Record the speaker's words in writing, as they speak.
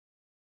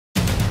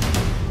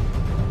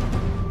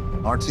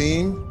Our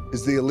team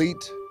is the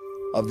elite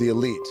of the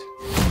elite.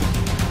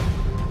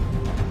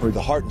 We're the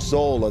heart and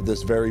soul of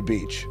this very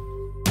beach.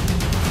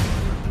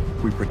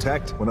 We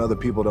protect when other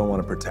people don't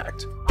want to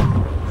protect.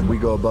 And we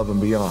go above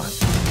and beyond.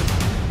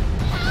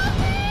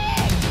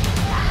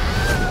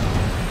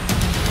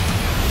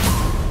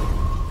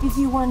 If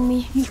you want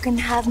me, you can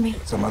have me.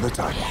 Some other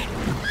time.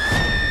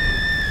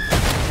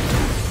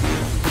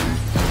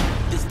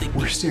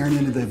 We're staring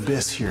into the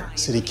abyss here.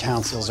 City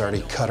Council's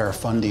already cut our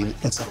funding.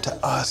 It's up to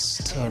us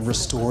to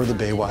restore the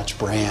Baywatch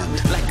brand.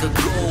 Like a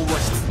gold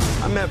rush.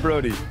 I'm Matt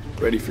Brody,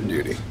 ready for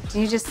duty.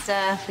 Do you just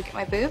look at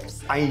my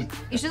boobs?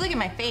 You should look at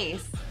my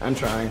face. I'm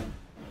trying,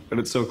 but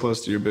it's so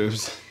close to your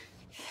boobs.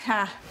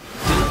 Ha.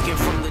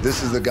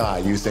 This is the guy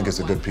you think is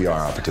a good PR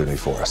opportunity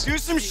for us. Do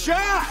some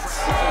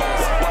shots!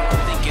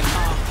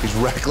 He's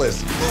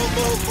reckless.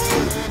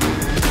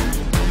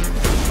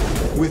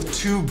 With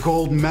 2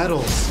 gold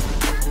medals.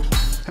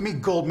 How many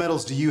gold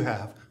medals do you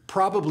have?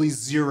 Probably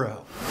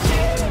 0.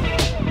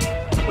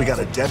 We got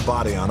a dead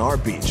body on our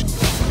beach.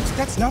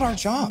 That's not our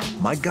job.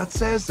 My gut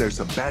says there's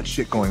some bad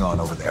shit going on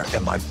over there,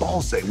 and my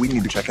balls say we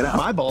need to check it out.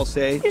 My balls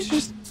say, it's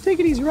just take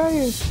it easy right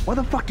here. Why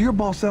the fuck do your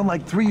balls sound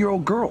like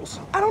 3-year-old girls?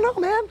 I don't know,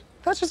 man.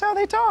 That's just how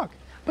they talk.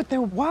 But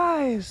they're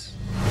wise.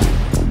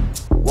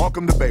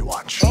 Welcome to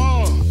Baywatch.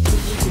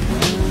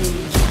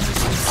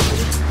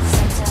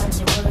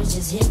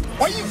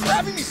 Why are you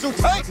grabbing me so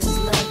tight?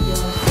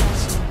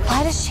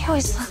 Why does she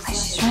always look like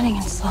she's running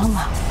in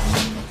slow-mo?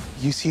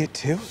 You see it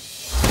too?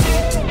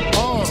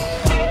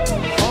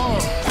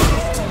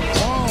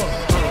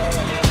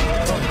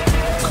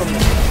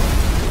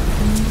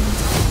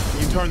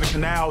 Turn the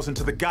canals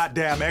into the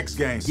goddamn X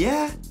Games.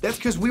 Yeah, that's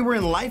because we were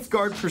in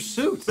lifeguard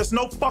pursuit. There's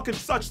no fucking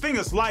such thing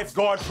as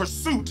lifeguard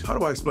pursuit. How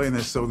do I explain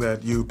this so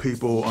that you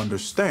people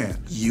understand?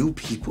 You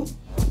people?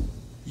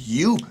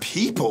 You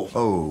people?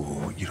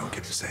 Oh, you don't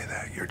get to say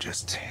that. You're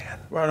just tan.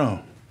 Right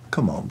on.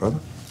 Come on, brother.